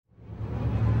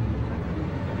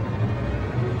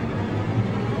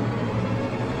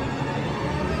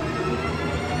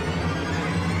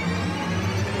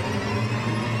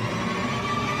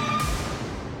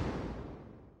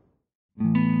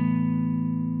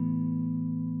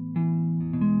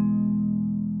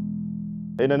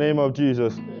In the name of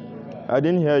Jesus. I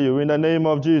didn't hear you. In the name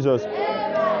of Jesus.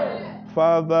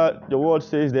 Father, the word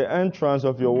says the entrance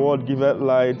of your word giveth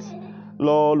light.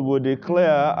 Lord, we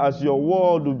declare as your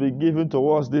word will be given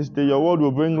to us this day, your word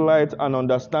will bring light and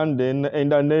understanding in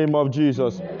the name of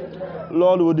Jesus.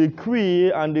 Lord, we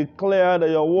decree and declare that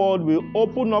your word will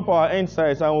open up our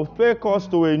insights and will take us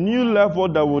to a new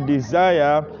level that we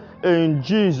desire. In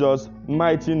Jesus'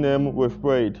 mighty name we've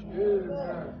prayed.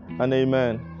 And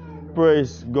amen.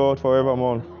 Praise God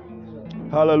forevermore.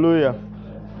 Hallelujah.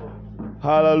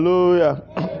 Hallelujah.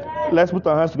 Let's put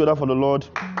our hands together for the Lord.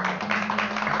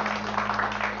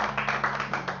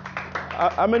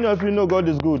 How many of you know God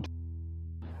is good?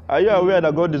 Are you aware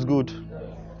that God is good?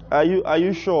 Are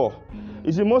you sure?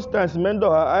 You see, most times,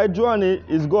 Johnny,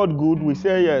 is God good? We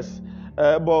say yes.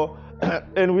 But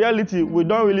in reality, we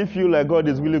don't really feel like God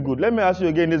is really good. Let me ask you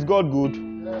again, is God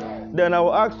good? Then I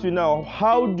will ask you now,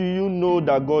 how do you know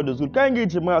that God is good? How do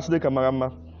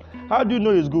you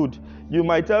know He's good? You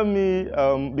might tell me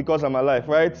because I'm alive,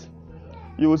 right?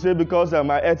 You will say because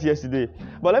I ate yesterday.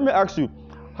 But let me ask you,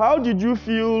 how did you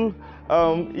feel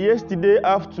yesterday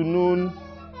afternoon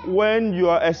when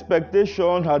your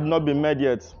expectation had not been met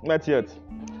yet?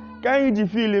 Can you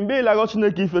feel in be like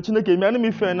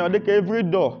every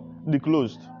door be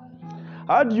closed?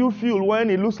 How do you feel when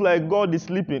it looks like God is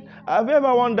sleeping? Have you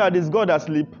ever wondered, is God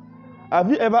asleep? Have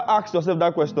you ever asked yourself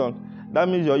that question? That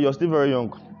means you're still very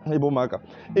young.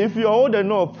 If you're old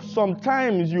enough,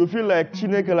 sometimes you feel like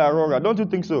Chineke Aurora. Don't you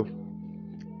think so?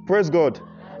 Praise God.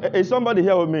 Is somebody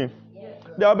here with me?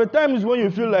 There will be times when you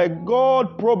feel like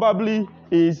God probably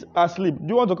is asleep. Do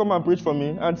you want to come and preach for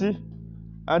me, Auntie?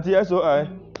 Auntie SOI.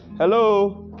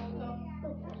 Hello?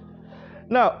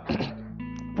 Now,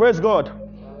 praise God.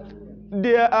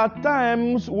 There are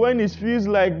times when it feels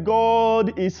like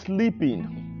God is sleeping.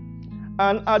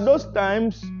 And at those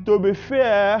times, to be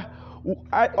fair,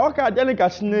 I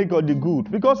snake the good.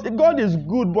 Because God is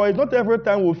good, but not every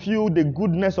time we feel the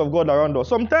goodness of God around us.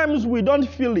 Sometimes we don't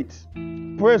feel it.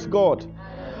 Praise God.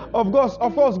 Of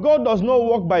course, God does not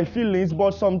work by feelings,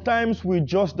 but sometimes we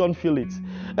just don't feel it.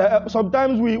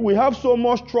 Sometimes we have so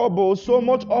much trouble, so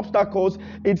much obstacles,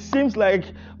 it seems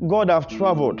like God have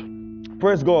traveled.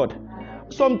 Praise God.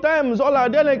 Sometimes all our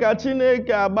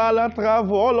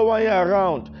travel all the way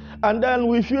around. And then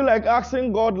we feel like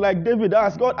asking God, like David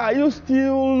asked, God, are you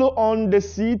still on the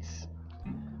seat?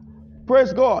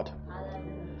 Praise God.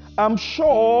 I'm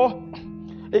sure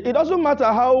it doesn't matter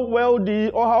how wealthy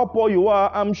or how poor you are.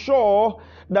 I'm sure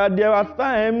that there are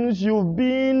times you've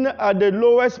been at the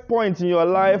lowest point in your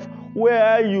life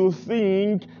where you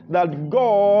think that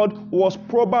God was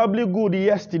probably good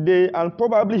yesterday and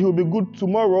probably He'll be good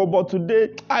tomorrow, but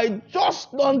today I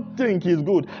just don't think He's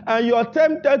good. And you're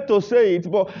tempted to say it,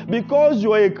 but because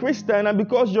you're a Christian and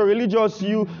because you're religious,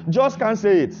 you just can't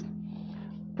say it.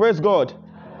 Praise God.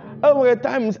 Over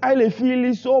times I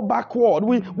feel so backward.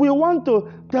 We want to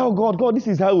tell God, this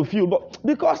is how we feel. But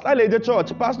because I the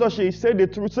church, Pastor she said the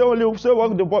truth, say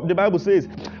what the Bible says.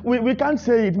 We can't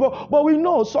say it. But we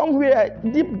know somewhere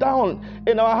deep down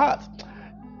in our heart,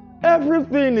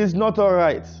 everything is not all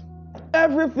right.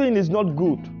 Everything is not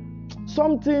good.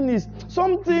 Something is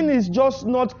just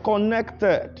not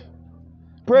connected.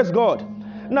 Praise God.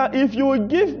 Now, if you will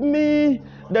give me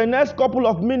the next couple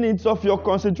of minutes of your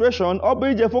concentration, or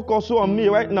be focus on me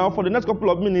right now for the next couple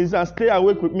of minutes and stay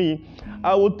awake with me,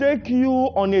 I will take you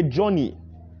on a journey.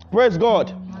 Praise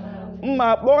God.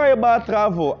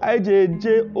 Travel.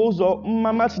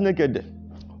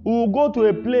 We will go to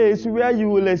a place where you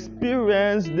will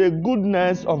experience the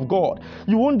goodness of God.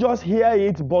 You won't just hear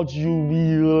it, but you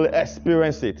will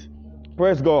experience it.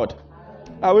 Praise God.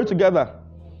 Are we together?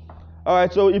 All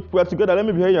right, so if we're together, let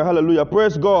me hear your hallelujah.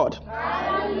 Praise God.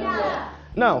 Hallelujah.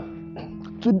 Now,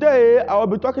 today I will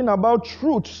be talking about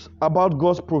truths about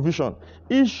God's provision.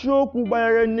 Ishoku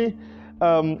bayareni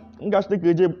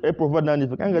ngasnekeje e provide na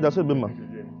nife. Kan gaja so be ma.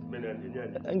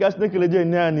 Ngasnekeje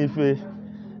ni anife.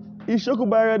 Ishoku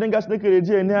bayareni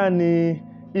ngasnekeje ni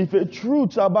anife.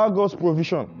 Truths about God's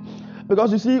provision.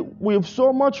 Because you see, we've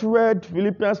so much read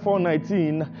Philippians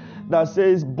 4:19 that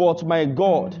says, "But my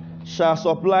God shall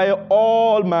supply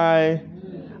all my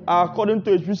according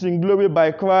to His riches in glory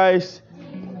by Christ."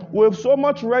 We've so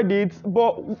much read it,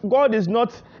 but God is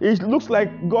not, it looks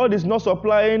like God is not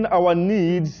supplying our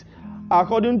needs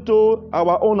according to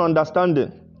our own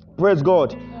understanding. Praise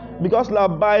God. Because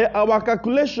by our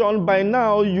calculation, by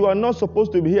now, you are not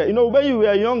supposed to be here. You know, when you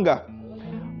were younger,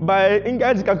 by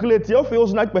Ingrid's calculate, your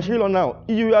feels like now,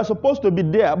 you are supposed to be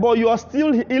there, but you are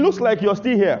still, it looks like you're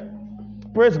still here.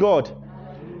 Praise God.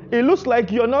 It looks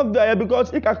like you're not there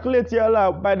because it calculates here.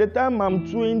 By the time I'm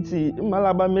 20,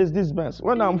 Malaba makes this best.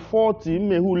 When I'm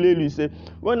 40, say.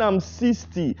 When I'm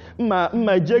 60,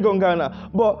 my Jegongana.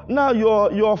 But now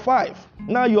you're 5.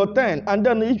 Now you're 10. And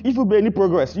then if you be any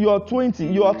progress, you're 20,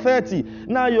 you're 30.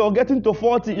 Now you're getting to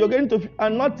 40, you're getting to,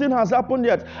 and nothing has happened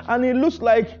yet. And it looks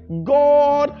like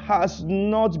God has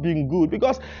not been good.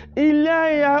 Because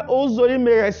Elijah also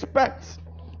may respect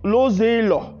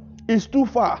Lozelo. Is too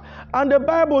far. And the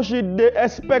Bible said the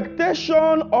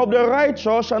expectation of the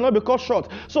righteous shall not be cut short.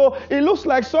 So it looks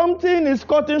like something is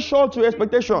cutting short to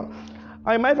expectation.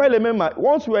 I might find a member,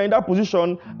 once we are in that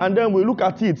position and then we look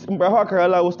at it,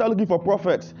 we'll start looking for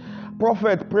prophets.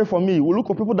 Prophet, pray for me. We'll look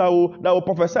for people that will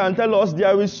prophesy and tell us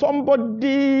there is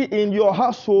somebody in your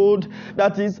household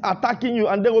that is attacking you,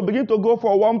 and then we'll begin to go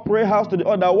from one prayer house to the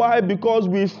other. Why? Because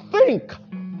we think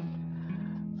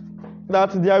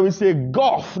that there is a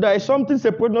gulf, there is something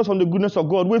separating us from the goodness of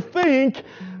God. We think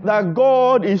that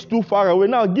God is too far away.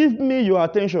 Now, give me your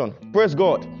attention. Praise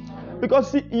God.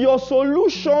 Because see, your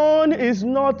solution is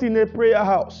not in a prayer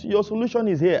house. Your solution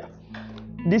is here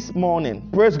this morning.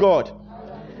 Praise God.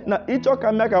 Now, each of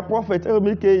can make a prophet, jump,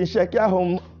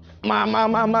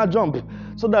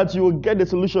 so that you will get the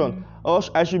solution. Or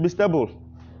I should be stable.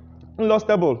 Not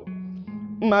stable.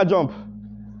 Jump.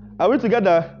 Are we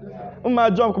together?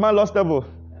 Jump, come on, lost stable.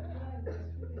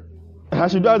 I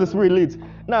should do as the Spirit leads.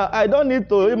 Now, I don't need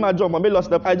to jump and be lost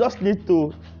step. I just need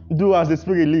to do as the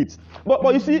Spirit leads.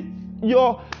 But you see,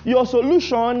 your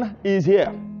solution is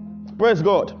here. Praise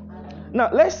God.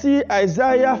 Now, let's see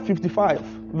Isaiah 55,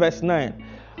 verse 9.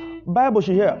 Bible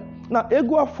here. Now,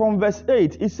 go from verse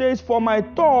 8. It says, "For my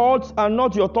thoughts are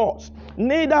not your thoughts,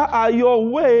 neither are your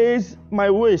ways my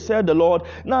ways, said the Lord."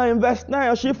 Now in verse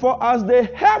 9, "For as the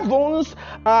heavens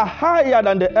are higher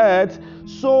than the earth,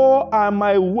 so are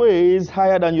my ways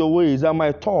higher than your ways, and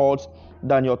my thoughts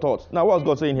than your thoughts." Now what's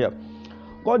God saying here?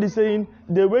 God is saying,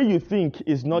 the way you think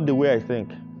is not the way I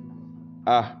think.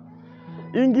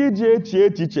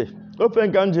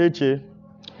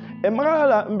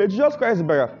 Jesus Christ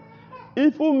better.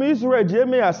 If whom Israel they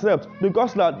may accept,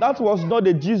 because that was not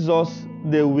the Jesus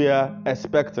they were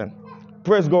expecting.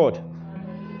 Praise God.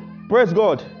 Praise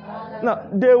God. Now,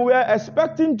 they were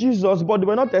expecting Jesus, but they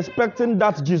were not expecting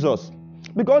that Jesus.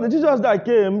 Because the Jesus that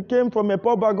came from a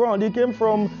poor background. He came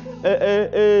from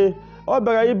a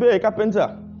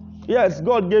carpenter. Yes,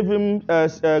 God gave him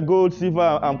gold,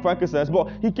 silver, and frankincense, but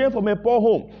he came from a poor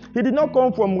home. He did not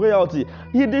come from royalty.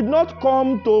 He did not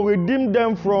come to redeem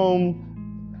them from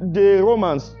the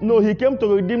Romans. No, he came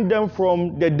to redeem them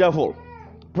from the devil.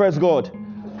 Praise God.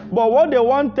 But what they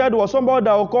wanted was somebody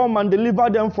that will come and deliver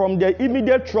them from their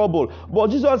immediate trouble. But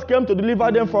Jesus came to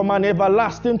deliver them from an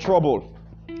everlasting trouble.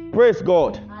 Praise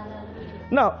God.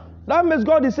 Now, that means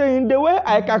God is saying, the way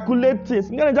I calculate things,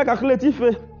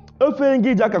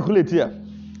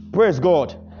 praise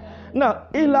God. Now,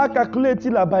 Ila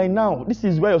calculate by now. This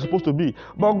is where you're supposed to be.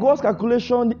 But God's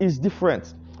calculation is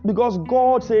different. Because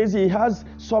God says he has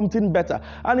something better.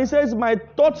 And he says, my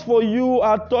thoughts for you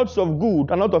are thoughts of good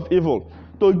and not of evil,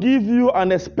 to give you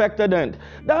an expected end.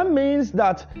 That means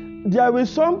that there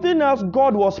is something else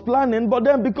God was planning, but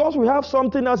then because we have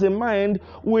something else in mind,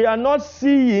 we are not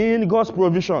seeing God's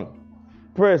provision.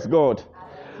 Praise God.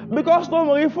 Because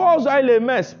normally for us, I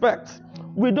may expect,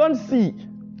 we don't see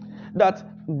that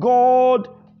God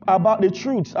about the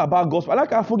truths about gospel.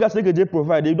 Like our focus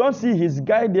provide, you don't see his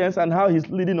guidance and how he's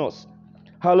leading us.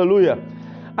 Hallelujah.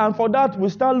 And for that, we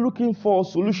start looking for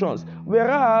solutions.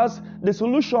 Whereas the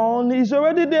solution is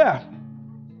already there.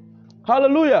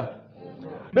 Hallelujah.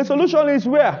 The solution is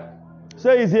where?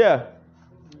 Say it's here.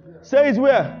 Say it's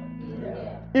where?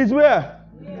 It's where?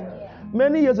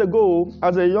 Many years ago,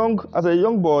 as a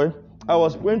young boy, I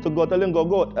was praying to God, telling God,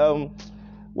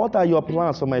 what are your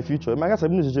plans for my future?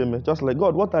 Just like,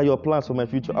 God, what are your plans for my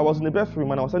future? I was in the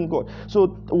bathroom and I was saying, God.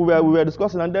 So we were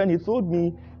discussing, and then he told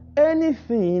me,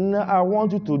 anything I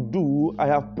want you to do, I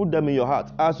have put them in your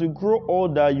heart. As you grow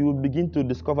older, you will begin to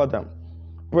discover them.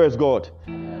 Praise God.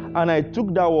 And I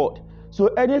took that word. So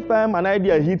anytime an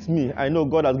idea hits me, I know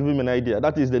God has given me an idea.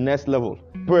 That is the next level.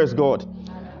 Praise God.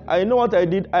 I know what I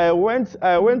did. I went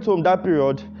home that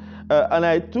period. And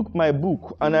I took my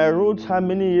book and I wrote how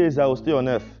many years I will stay on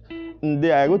earth. And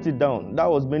there I wrote it down. That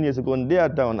was many years ago. And there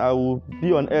down, I will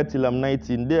be on earth till I'm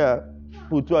 19. There,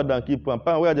 put two down, keep one.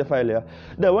 Where the file here?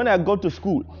 Then when I got to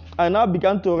school, I now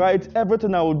began to write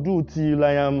everything I will do till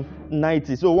I am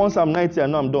 90. So once I'm 90, I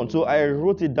know I'm done. So I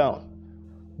wrote it down,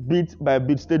 bit by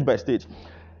bit, stage by stage.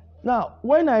 Now,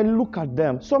 when I look at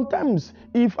them, sometimes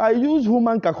if I use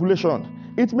human calculation,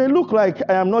 it may look like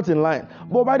I am not in line.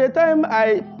 But by the time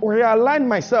I realign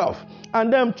myself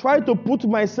and then try to put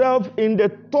myself in the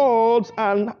thoughts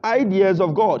and ideas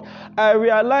of God, I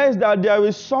realize that there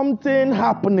is something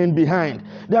happening behind.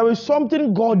 There is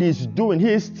something God is doing.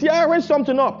 He is stirring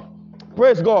something up.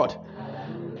 Praise God.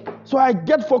 So I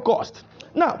get focused.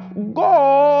 Now,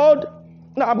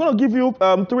 I'm going to give you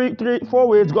 4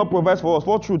 ways God provides for us,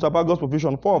 4 truths about God's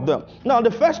provision, 4 of them. Now, the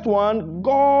first one,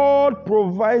 God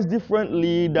provides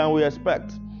differently than we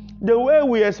expect. The way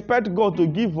we expect God to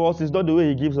give us is not the way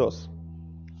He gives us.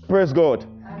 Praise God.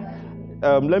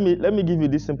 Let me give you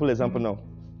this simple example now.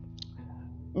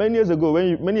 Many years ago,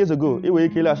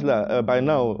 by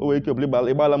now,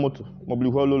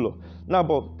 now,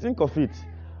 but think of it.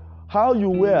 How you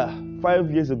were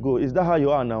 5 years ago, is that how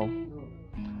you are now?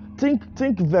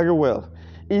 Think very well.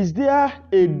 Is there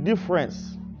a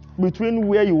difference between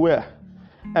where you were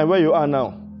and where you are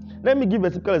now? Let me give a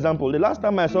typical example. The last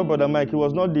time I saw Brother Mike, he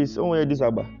was not this, this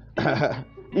Abba.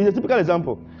 It's a typical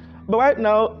example. But right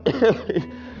now,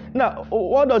 now,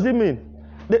 what does it mean?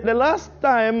 The last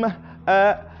time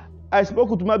I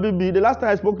spoke to my baby, they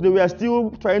were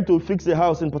still trying to fix a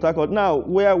house in Port Harcourt. Now,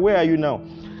 where are you now?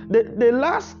 The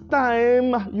last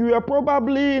time you were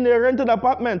probably in a rented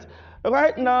apartment.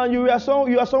 Right now, you are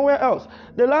somewhere else.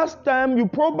 The last time you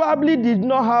probably did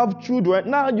not have children.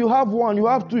 Now you have 1, you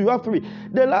have 2, you have 3.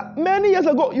 Many years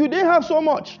ago, you didn't have so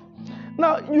much.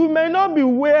 Now, you may not be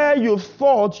where you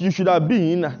thought you should have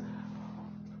been,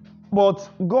 but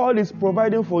God is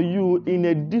providing for you in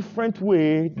a different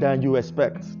way than you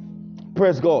expect.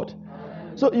 Praise God.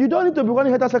 So you don't need to be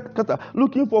running head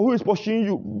looking for who is pursuing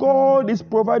you. God is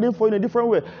providing for you in a different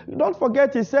way. Don't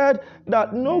forget, He said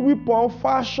that no weapon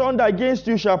fashioned against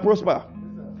you shall prosper.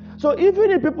 So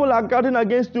even if people are gathering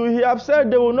against you, He have said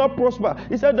they will not prosper.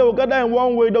 He said they will gather in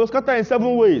 1 way, they will scatter in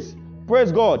 7 ways.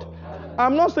 Praise God.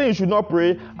 I'm not saying you should not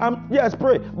pray. Yes,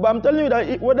 pray. But I'm telling you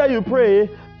that whether you pray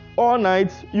all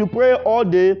night, you pray all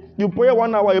day, you pray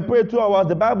 1 hour, you pray 2 hours,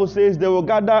 the Bible says they will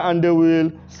gather and they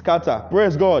will scatter.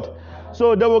 Praise God.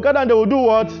 So they will gather and they will do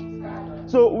what?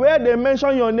 So where they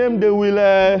mention your name, they will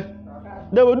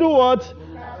do what?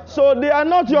 So they are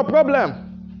not your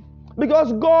problem.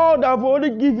 Because God have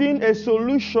already given a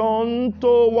solution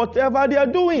to whatever they are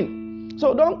doing.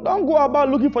 So don't go about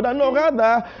looking for that. No,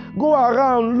 rather go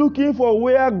around looking for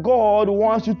where God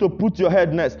wants you to put your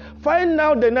head next. Find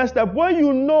out the next step. When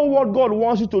you know what God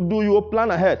wants you to do, you will plan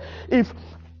ahead. If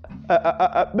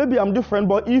maybe I'm different,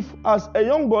 but if as a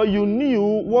young boy you knew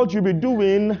what you'll be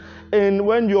doing and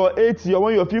when you're 80 or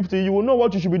when you're 50, you will know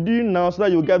what you should be doing now so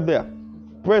that you'll get there.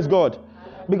 Praise God.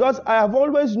 Because I have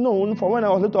always known from when I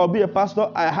was little I'll be a pastor,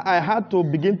 I had to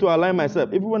begin to align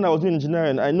myself. Even when I was doing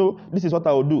engineering, I know this is what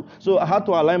I will do. So I had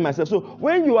to align myself. So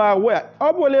when you are aware,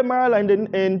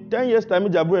 in 10 years time,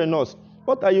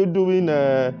 what are you doing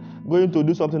going to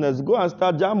do something else? Go and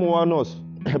start jamming.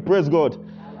 Praise God.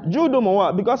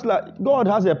 Because God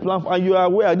has a plan and you are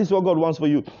aware this is what God wants for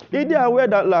you. If they are aware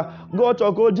that God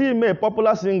Chokoji a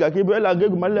popular singer, and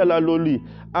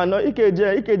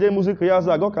EKJ music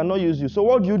God cannot use you. So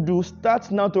what do?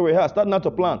 Start now to rehearse, start now to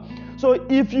plan. So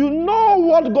if you know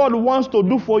what God wants to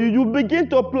do for you, you begin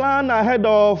to plan ahead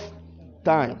of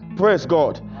time. Praise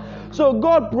God. So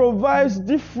God provides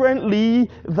differently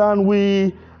than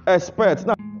we expect.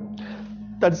 Now,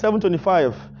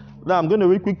 37:25. Now I'm going to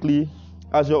read quickly.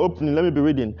 As you're opening, let me be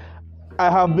reading. I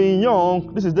have been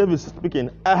young, this is David speaking.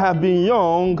 I have been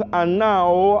young and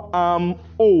now I'm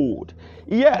old.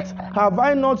 Yet have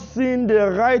I not seen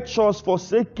the righteous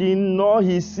forsaken, nor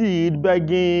his seed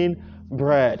begging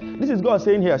bread. This is God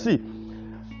saying here. See,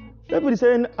 David is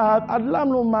saying, I've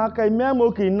never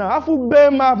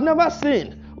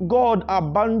seen God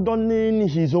abandoning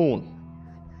his own.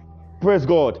 Praise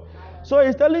God. So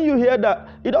he's telling you here that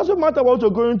it doesn't matter what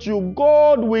you're going through,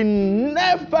 God will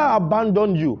never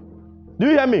abandon you. Do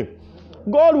you hear me?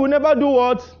 God will never do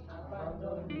what?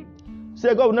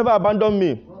 Say, God will never abandon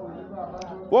me.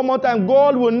 One more time,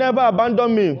 God will never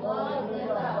abandon me.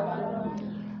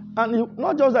 And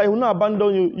not just that He will not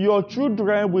abandon you, your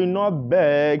children will not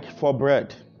beg for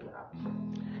bread.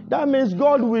 That means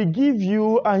God will give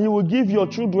you and He will give your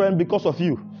children because of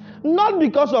you. Not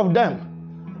because of them.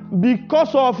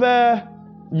 Because of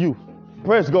you.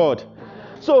 Praise God.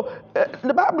 So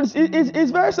the Bible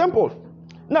is very simple.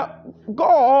 Now,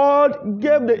 God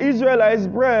gave the Israelites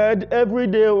bread every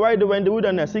day while they were in the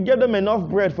wilderness. He gave them enough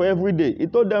bread for every day. He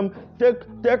told them, take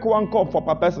 1 cup for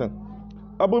per person.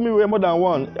 Abumi weigh more than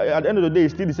 1. At the end of the day,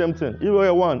 it's still the same thing. If you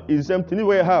weigh 1, it's the same thing. If you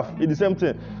weigh half, it's the same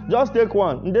thing. Just take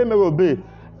 1. And they may obey.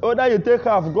 Whether you take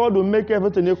half, God will make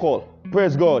everything equal.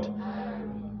 Praise God.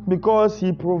 Because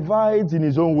He provides in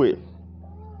His own way.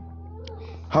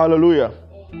 Hallelujah.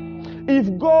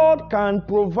 If God can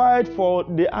provide for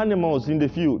the animals in the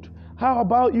field, how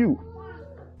about you?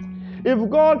 If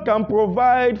God can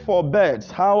provide for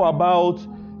birds, how about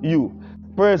you?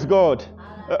 Praise God.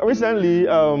 Recently,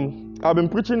 I've been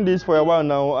preaching this for a while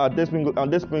now at Dayspring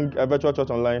Virtual Church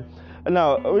Online.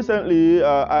 Now, recently,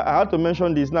 I had to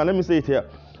mention this. Now, let me say it here.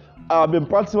 I've been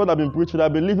practicing what I've been preaching.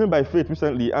 I've been living by faith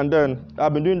recently, and then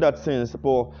I've been doing that since.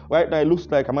 But right now, it looks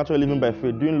like I'm actually living by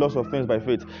faith, doing lots of things by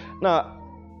faith. Now,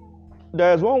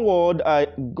 there is one word I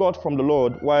got from the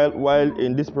Lord while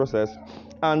in this process,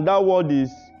 and that word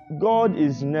is, God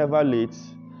is never late.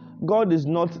 God is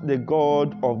not the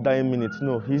God of dying minutes.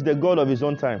 No, He's the God of His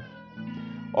own time.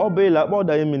 Obey like about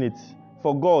dying minutes.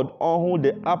 For God, on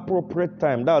the appropriate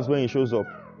time, that's when He shows up.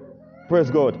 Praise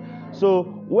God. So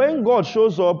when God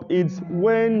shows up, it's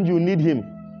when you need Him.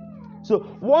 So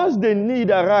once the need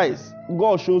arises,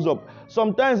 God shows up.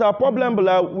 Sometimes our problem is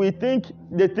that we think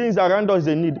the things around us is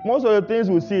a need. Most of the things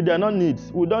we see, they are not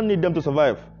needs. We don't need them to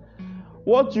survive.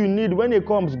 What you need when it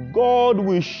comes, God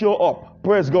will show up.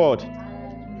 Praise God.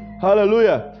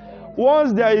 Hallelujah.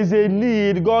 Once there is a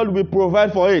need, God will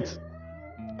provide for it.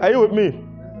 Are you with me?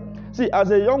 See,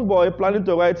 as a young boy planning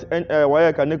to write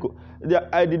WAEC and NECO,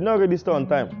 I did not register on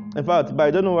time. In fact,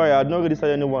 by January, I had not registered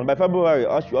anyone. By February,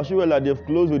 Oshuela, they've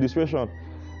closed registration.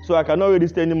 So I cannot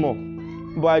register anymore.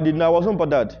 But I wasn't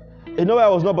bothered. You know why I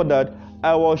was not bothered?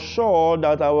 I was sure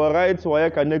that I will write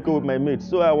WAEC and NECO with my mates.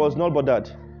 So I was not bothered.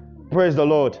 Praise the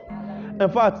Lord. In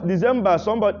fact,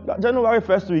 January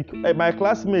 1st week, my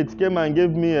classmates came and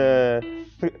gave me,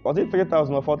 was it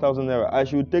 3,000 or 4,000 naira? I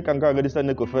should take and go and register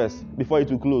NECO first before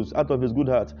it will close, out of his good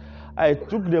heart. I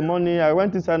took the money, I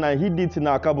went inside and I hid it in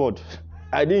our cupboard.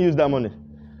 I didn't use that money.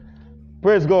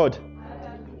 Praise God.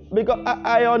 Because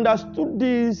I understood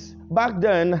this back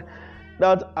then,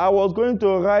 that I was going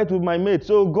to write with my mates.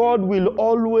 So God will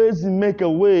always make a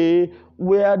way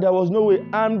where there was no way.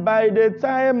 And by the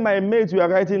time my mates were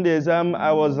writing the exam,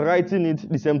 I was writing it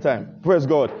the same time. Praise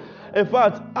God. In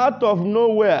fact, out of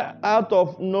nowhere,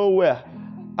 opportunity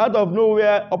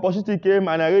came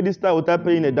and I registered without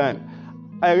paying a dime.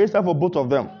 I registered for both of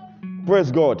them.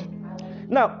 Praise God.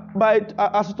 Now,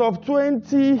 as of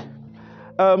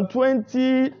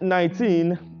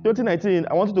 2019,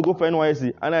 I wanted to go for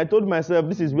NYSC, and I told myself,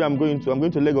 this is where I'm going to. I'm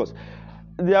going to Lagos.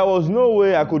 There was no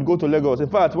way I could go to Lagos. In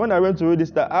fact, when I went to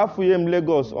register, AFUEM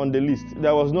Lagos on the list.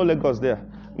 There was no Lagos there.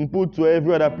 I put to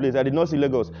every other place. I did not see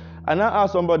Lagos. And I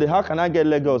asked somebody, how can I get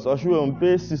Lagos? Or should I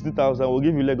pay 60,000? We'll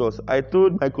give you Lagos. I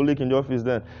told my colleague in the office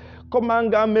then, come and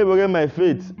get me my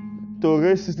faith to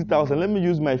raise 60,000. Let me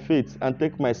use my faith and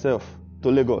take myself to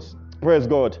Lagos. Praise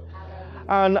God.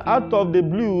 And out of the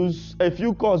blues, a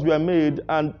few calls were made,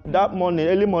 and that morning,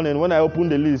 early morning, when I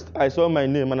opened the list, I saw my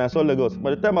name and I saw Lagos.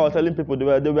 By the time I was telling people, they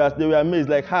were amazed,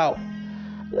 like, how?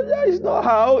 That is not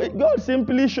how. God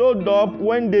simply showed up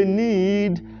when the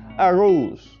need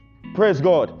arose. Praise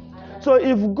God. So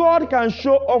if God can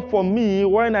show up for me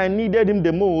when I needed Him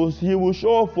the most, He will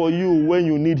show up for you when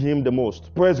you need Him the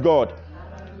most. Praise God.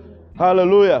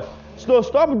 Hallelujah. So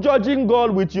stop judging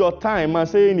God with your time and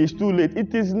saying it's too late.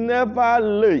 It is never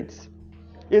late.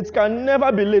 It can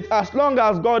never be late. As long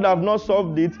as God have not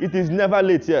solved it, it is never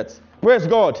late yet. Praise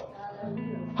God.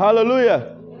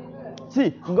 Hallelujah.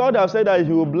 See, God has said that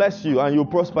He will bless you and you will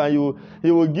prosper and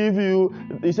He will give you.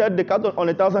 He said the cattle on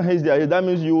 1,000 heads there. That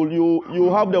means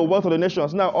you have the wealth of the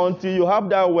nations. Now, until you have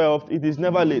that wealth, it is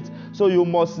never late. So you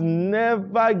must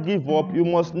never give up. You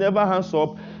must never hands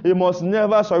up. You must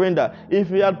never surrender. If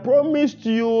He had promised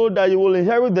you that you will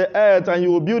inherit the earth and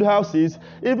you will build houses,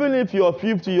 even if you're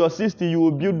 50, you're 60, you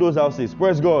will build those houses.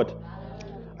 Praise God.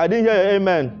 I didn't hear your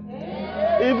amen.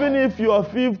 Even if you're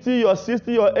 50, you're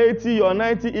 60, you're 80, you're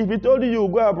 90, if He told you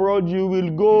go abroad, you will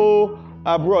go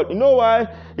abroad. You know why?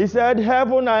 He said,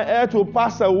 heaven and earth will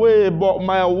pass away, but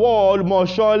my word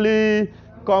must surely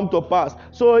come to pass.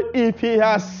 So if He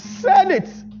has said it,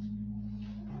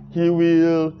 He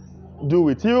will do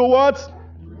it. He will what?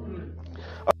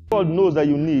 God knows that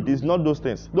you need is not those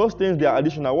things. Those things, they are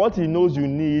additional. What He knows you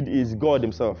need is God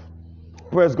Himself.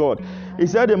 Praise God. He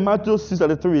said in Matthew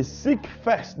 6:33, seek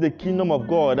first the kingdom of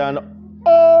God and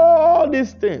all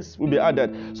these things will be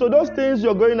added. So those things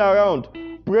you're going around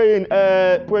going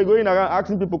around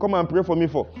asking people, come and pray for me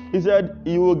for. He said,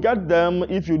 you will get them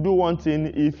if you do one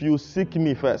thing, if you seek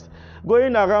me first.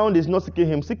 Going around is not seeking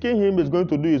Him. Seeking Him is going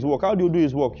to do His work. How do you do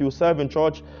His work? You serve in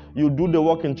church, you do the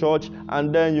work in church,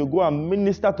 and then you go and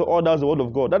minister to others the word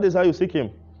of God. That is how you seek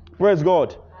Him. Praise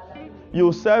God.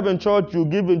 You serve in church, you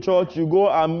give in church, you go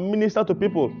and minister to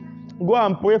people. Go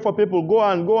and pray for people. Go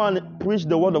and preach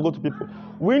the word of God to people.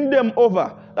 Win them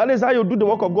over. That is how you do the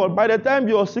work of God. By the time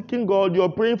you're seeking God, you're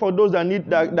praying for those that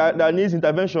needs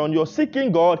intervention. You're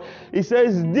seeking God. He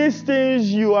says, these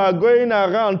things you are going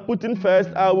around putting first,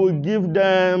 I will give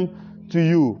them to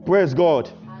you. Praise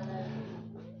God.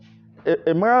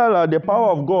 The power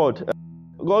of God,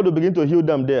 God will begin to heal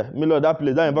them there. Middle of that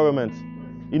place, that environment.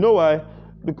 You know why?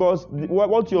 Because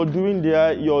what you're doing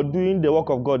there, you're doing the work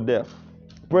of God there.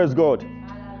 Praise God.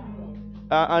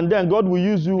 And then God will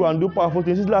use you and do powerful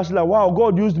things. It's like, wow,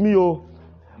 God used me.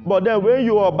 But then when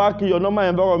you are back in your normal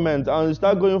environment and you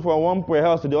start going from one prayer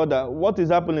house to the other, what is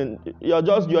happening? You're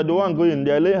the one going.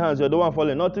 They're laying hands, you're the one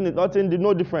falling. Nothing,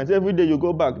 no difference. Every day you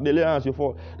go back, they lay hands, you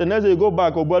fall. The next day you go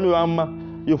back,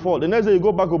 you fall. The next day you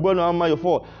go back, you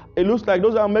fall. It looks like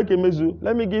those are making mizu.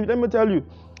 Let me tell you.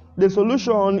 The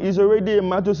solution is already in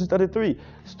Matthew 6:33.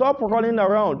 Stop running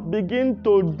around. Begin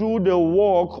to do the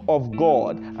work of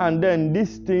God. And then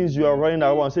these things you are running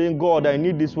around saying, God, I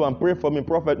need this one. Pray for me,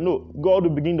 prophet. No, God will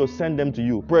begin to send them to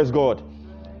you. Praise God.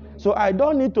 So I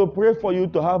don't need to pray for you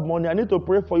to have money. I need to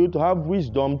pray for you to have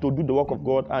wisdom to do the work of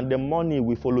God, and the money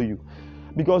will follow you.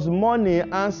 Because money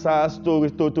answers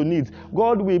to needs.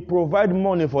 God will provide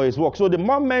money for his work. So the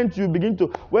moment you begin to,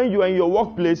 when you are in your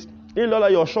workplace,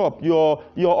 your shop, your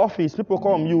office, people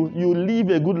come, you live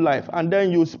a good life, and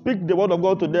then you speak the word of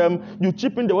God to them, you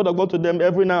chip in the word of God to them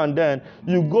every now and then.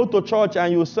 You go to church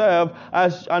and you serve,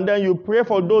 and then you pray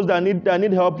for those that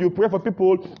need help, you pray for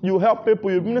people, you help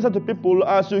people, you minister to people.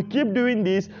 As you keep doing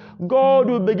this, God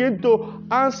will begin to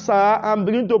answer and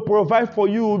begin to provide for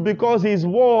you, because his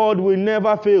word will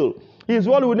never fail. His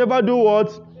word will never do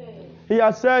what? He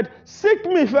has said, seek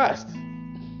me first.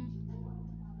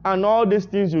 And all these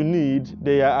things you need,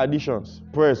 they are additions.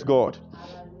 Praise God.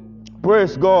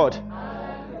 Praise God.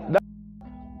 That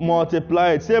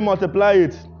multiply it. Say multiply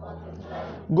it.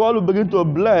 God will begin to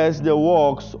bless the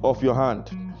works of your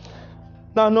hand.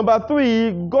 Now, number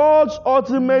 3, God's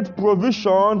ultimate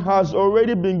provision has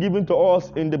already been given to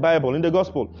us in the Bible, in the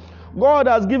gospel. God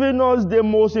has given us the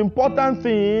most important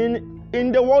thing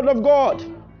in the word of God.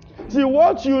 See,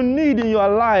 what you need in your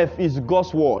life is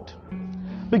God's word.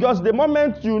 Because the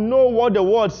moment you know what the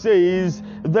word says,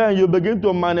 then you begin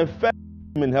to manifest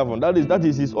in heaven. That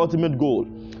is his ultimate goal.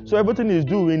 So everything he's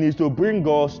doing is to bring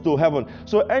us to heaven.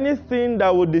 So anything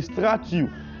that will distract you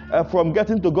from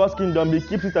getting to God's kingdom, he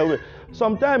keeps it away.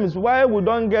 Sometimes why we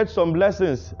don't get some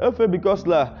blessings, because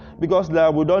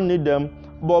we don't need them,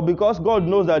 but because God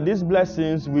knows that these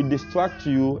blessings will distract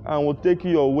you and will take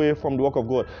you away from the work of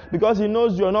God. Because he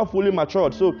knows you are not fully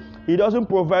matured, so he doesn't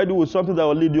provide you with something that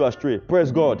will lead you astray.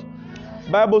 Praise God.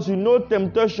 Bible says, no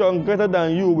temptation greater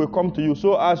than you will come to you.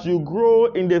 So as you grow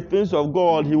in the things of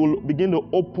God, he will begin to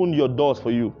open your doors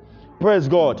for you. Praise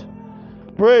God.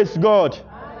 Praise God.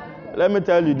 Let me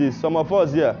tell you this. Some of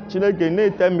us here, Chineke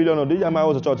need 10 million of this. I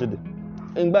was a church today.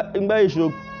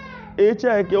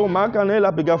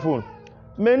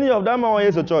 Many of them are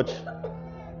in a church.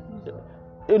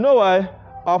 You know why?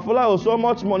 After so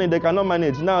much money they cannot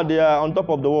manage. Now they are on top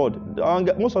of the world.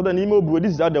 Most of them,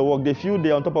 this is how they work. They feel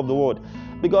they are on top of the world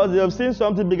because they have seen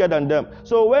something bigger than them.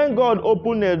 So when God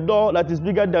opened a door that is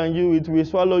bigger than you, it will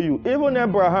swallow you. Even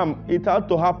Abraham, it had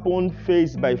to happen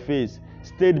phase by phase,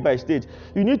 stage by stage.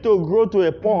 You need to grow to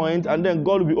a point, and then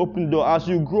God will open the door. As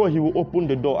you grow, he will open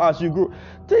the door. As you grow,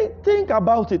 think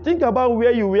about it. Think about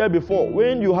where you were before,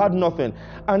 when you had nothing,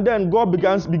 and then God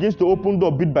begins to open the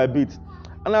door bit by bit.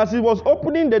 And as he was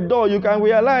opening the door, you can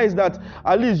realize that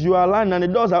at least you are aligned and the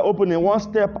doors are opening one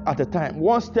step at a time.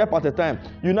 One step at a time.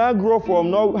 You now grow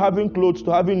from not having clothes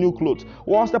to having new clothes.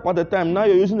 One step at a time. Now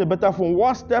you're using a better phone.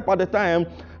 One step at a time.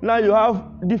 Now you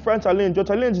have different challenge. Your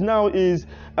challenge now is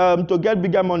to get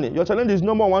bigger money. Your challenge is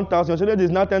no more 1,000. Your challenge is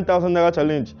now 10,000 naira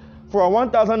challenge. From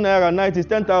 1,000 naira now it is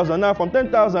 10,000. Now from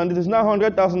 10,000 it is now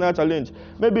 100,000 naira challenge.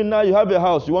 Maybe now you have a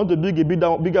house, you want to build a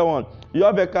bigger one. You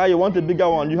have a car, you want a bigger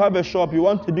one. You have a shop, you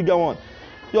want a bigger one.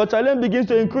 Your challenge begins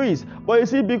to increase. But you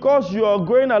see, because you are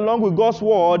growing along with God's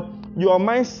word, your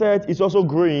mindset is also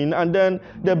growing, and then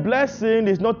the blessing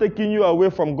is not taking you away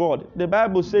from God. The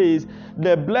Bible says,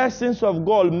 the blessings of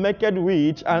God make it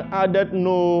rich and added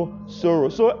no sorrow.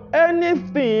 So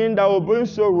anything that will bring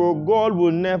sorrow, God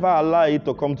will never allow it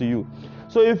to come to you.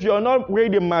 So if you're not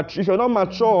ready, if you're not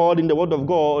matured in the word of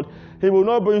God, he will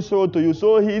not bring sorrow to you.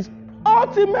 So his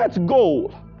ultimate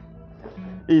goal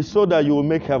is so that you will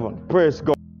make heaven. Praise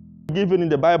God. Given in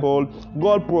the Bible,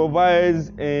 God provides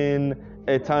in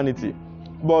eternity.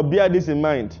 But bear this in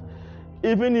mind.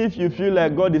 Even if you feel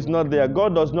like God is not there,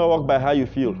 God does not work by how you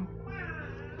feel.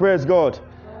 Praise God.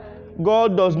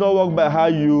 God does not work by how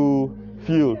you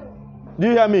feel. Do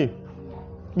you hear me?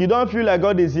 You don't feel like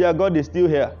God is here, God is still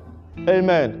here.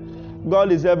 Amen.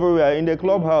 God is everywhere. In the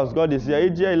clubhouse, God is here.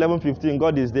 AGI 11:15,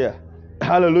 God is there.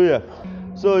 Hallelujah.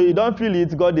 So you don't feel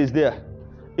it, God is there.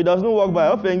 It doesn't work by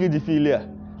how you feel here.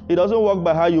 It doesn't work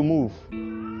by how you move.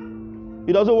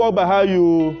 It doesn't work by how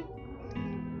you...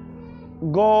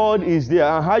 God is there.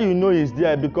 And how you know He's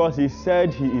there? Because He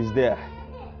said He is there.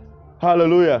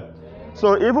 Hallelujah.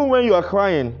 So even when you are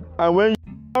crying and when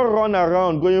you run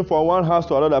around going from one house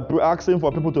to another asking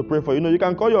for people to pray for you, you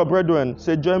can call your brethren,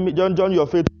 say, join me, join your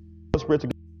faith, let's pray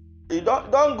together. You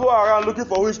don't go around looking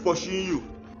for who is pursuing you.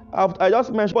 I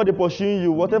just mentioned what they're pursuing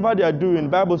you. Whatever they are doing, the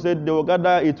Bible said they will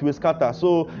gather, it will scatter.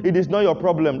 So it is not your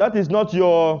problem. That is not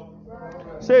your...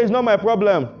 Say, it's not my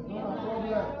problem.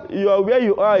 You are where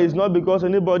you are is not because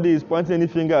anybody is pointing any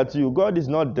finger at you. God is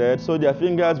not dead, so their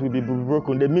fingers will be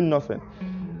broken. They mean nothing.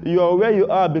 You are where you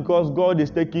are because God is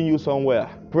taking you somewhere.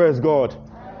 Praise God.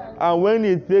 And when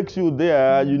He takes you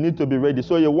there, you need to be ready.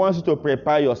 So He wants you to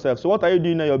prepare yourself. So what are you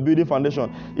doing now? You're building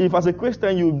foundation. If as a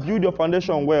Christian you build your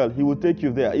foundation well, He will take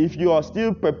you there. If you are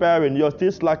still preparing, you're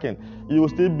still slacking, you will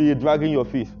still be dragging your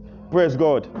feet. Praise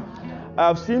God.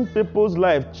 I've seen people's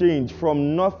life change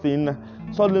from nothing.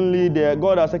 Suddenly,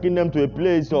 God has taken them to a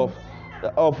place of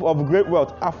great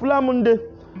wealth. Afulamunde,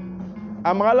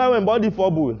 Amala when body for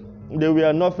bull, they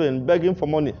were nothing, begging for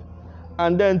money.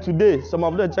 And then today, some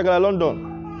of them check out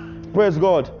London. Praise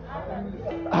God.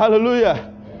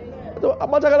 Hallelujah.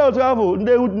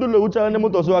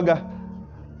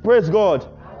 Praise God.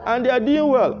 And they are doing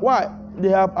well. Why? They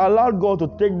have allowed God to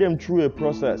take them through a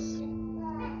process.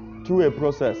 Through a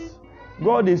process.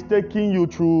 God is taking you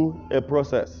through a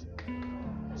process.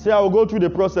 Say, I will go through the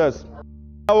process.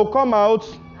 I will come out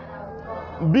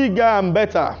bigger and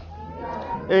better.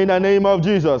 In the name of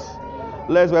Jesus.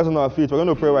 Let's rise on our feet. We're going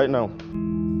to pray right now.